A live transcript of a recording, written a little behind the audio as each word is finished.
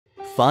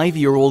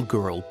5-year-old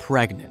girl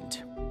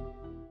pregnant.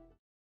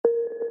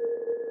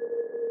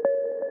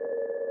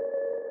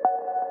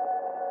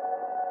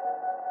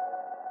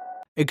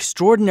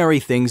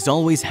 Extraordinary things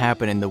always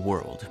happen in the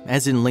world,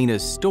 as in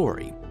Lena's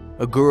story,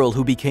 a girl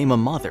who became a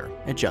mother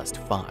at just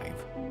 5.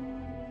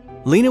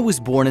 Lena was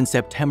born in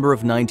September of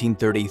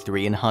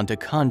 1933 in Honta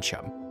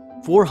Concha,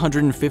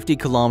 450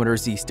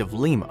 kilometers east of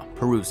Lima,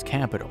 Peru's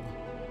capital.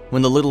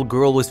 When the little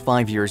girl was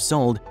 5 years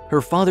old, her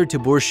father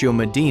Tiburcio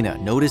Medina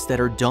noticed that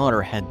her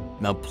daughter had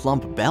a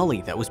plump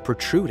belly that was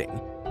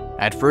protruding.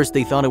 At first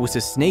they thought it was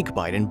a snake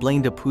bite and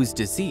blamed a Pous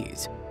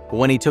disease, but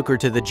when he took her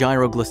to the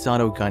Jairo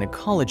Glosado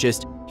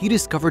gynecologist, he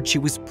discovered she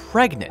was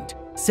pregnant,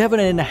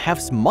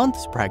 7.5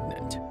 months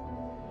pregnant.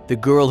 The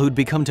girl, who'd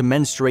become to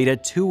menstruate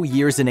at 2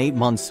 years and 8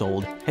 months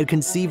old, had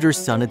conceived her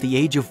son at the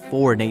age of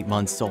 4 and 8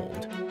 months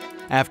old.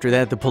 After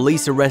that, the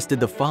police arrested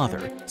the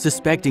father,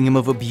 suspecting him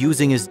of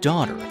abusing his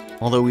daughter,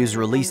 although he was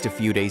released a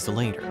few days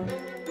later.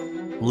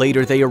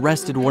 Later, they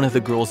arrested one of the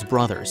girl's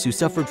brothers who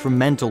suffered from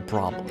mental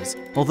problems,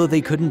 although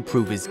they couldn't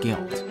prove his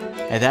guilt.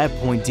 At that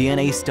point,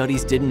 DNA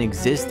studies didn't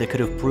exist that could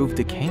have proved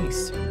the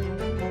case.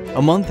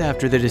 A month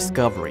after the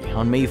discovery,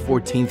 on May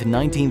 14,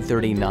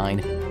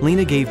 1939,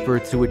 Lena gave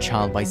birth to a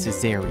child by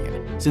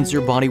cesarean, since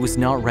her body was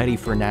not ready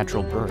for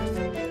natural birth.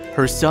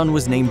 Her son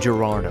was named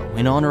Gerardo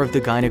in honor of the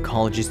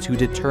gynecologist who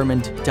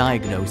determined,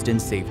 diagnosed, and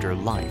saved her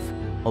life,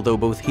 although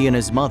both he and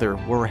his mother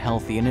were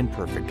healthy and in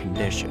perfect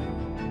condition.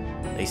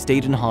 They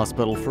stayed in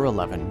hospital for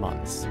 11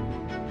 months.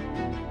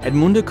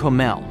 Edmundo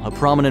Comel, a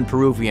prominent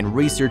Peruvian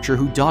researcher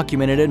who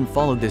documented and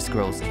followed this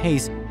girl's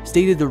case,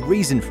 stated the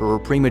reason for her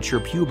premature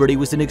puberty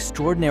was an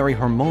extraordinary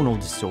hormonal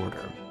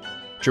disorder.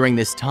 During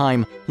this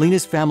time,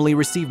 Lena's family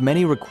received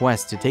many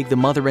requests to take the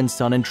mother and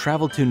son and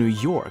travel to New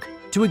York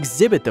to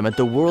exhibit them at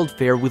the World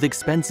Fair with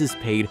expenses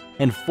paid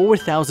and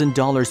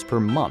 $4,000 per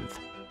month.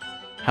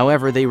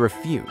 However, they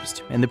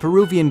refused, and the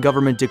Peruvian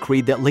government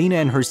decreed that Lena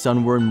and her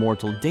son were in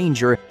mortal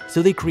danger,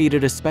 so they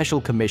created a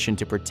special commission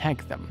to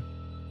protect them.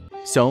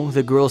 So,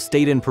 the girl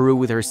stayed in Peru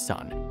with her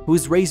son, who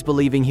was raised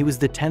believing he was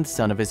the 10th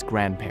son of his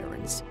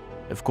grandparents.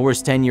 Of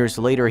course, 10 years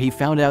later, he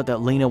found out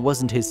that Lena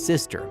wasn't his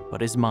sister, but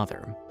his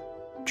mother.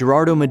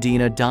 Gerardo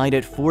Medina died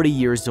at 40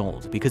 years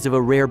old because of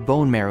a rare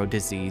bone marrow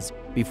disease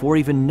before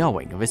even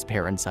knowing of his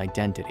parents'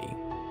 identity.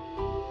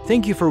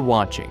 Thank you for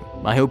watching.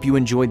 I hope you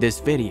enjoyed this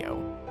video.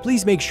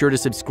 Please make sure to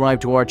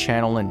subscribe to our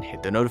channel and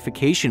hit the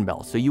notification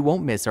bell so you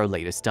won't miss our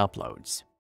latest uploads.